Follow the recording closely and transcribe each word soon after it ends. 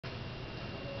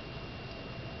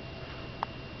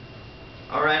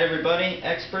All right, everybody,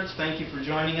 experts, thank you for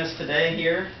joining us today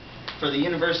here for the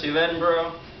University of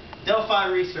Edinburgh Delphi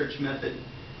Research Method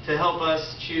to help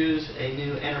us choose a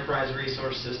new enterprise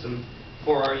resource system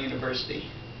for our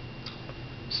university.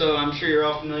 So I'm sure you're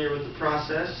all familiar with the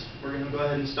process. We're going to go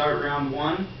ahead and start round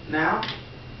one now.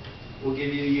 We'll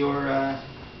give you your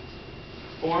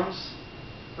forms.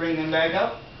 Bring them back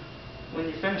up when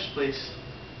you're finished, please.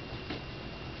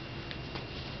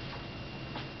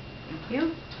 Thank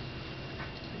you.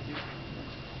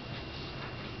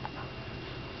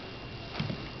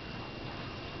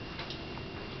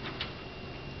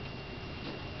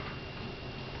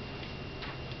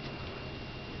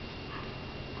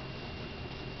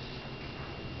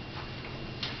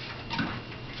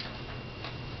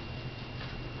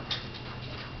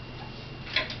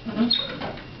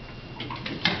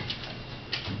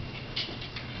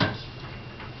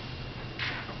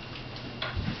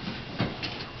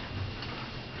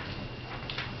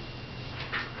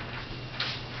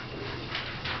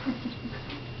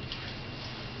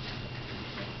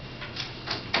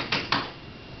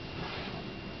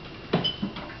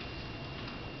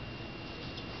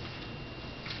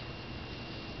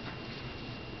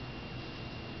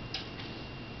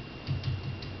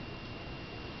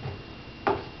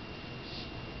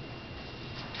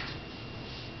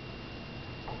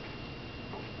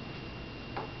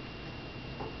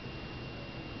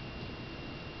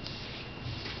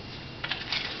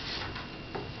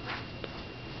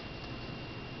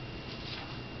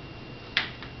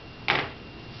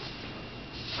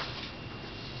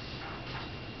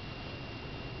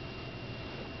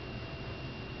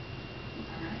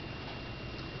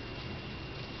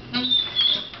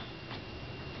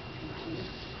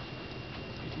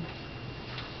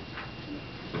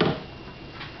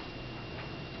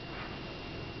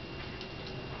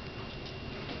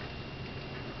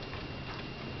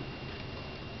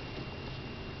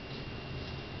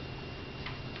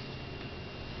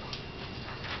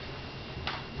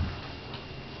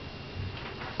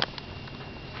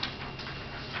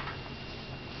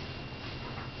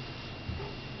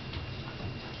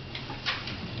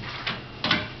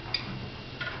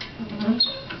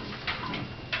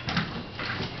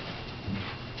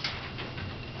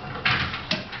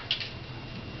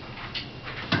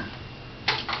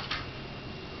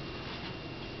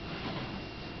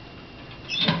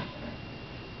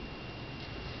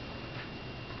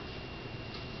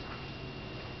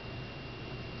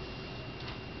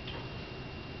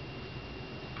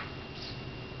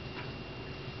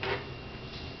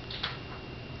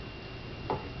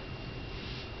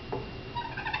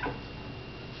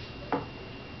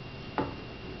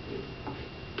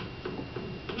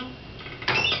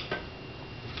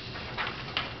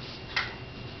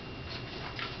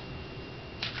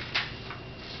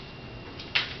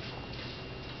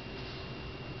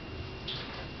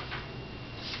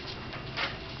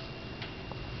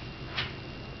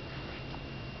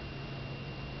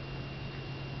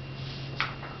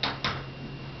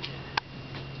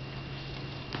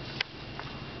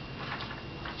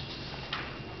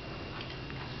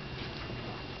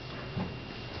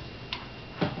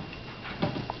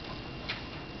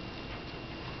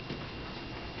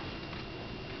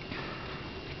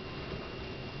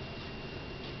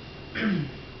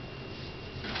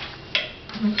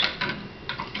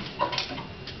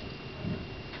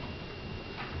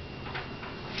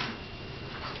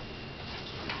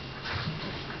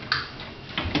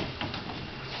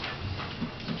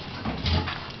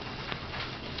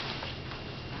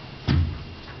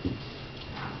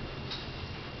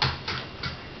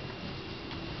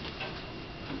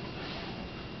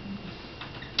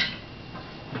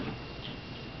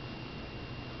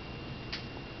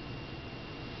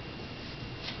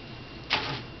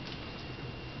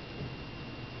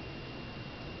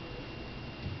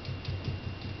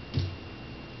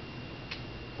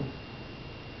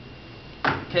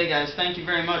 Okay, guys, thank you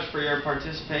very much for your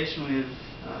participation. We've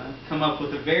come up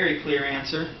with a very clear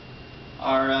answer.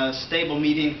 Our stable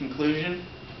median conclusion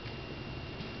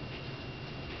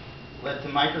led to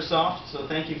Microsoft, so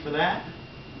thank you for that.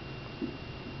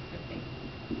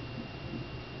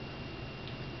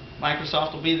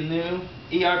 Microsoft will be the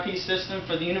new ERP system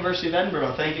for the University of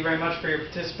Edinburgh. Thank you very much for your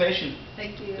participation.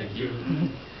 Thank you. Thank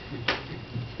you.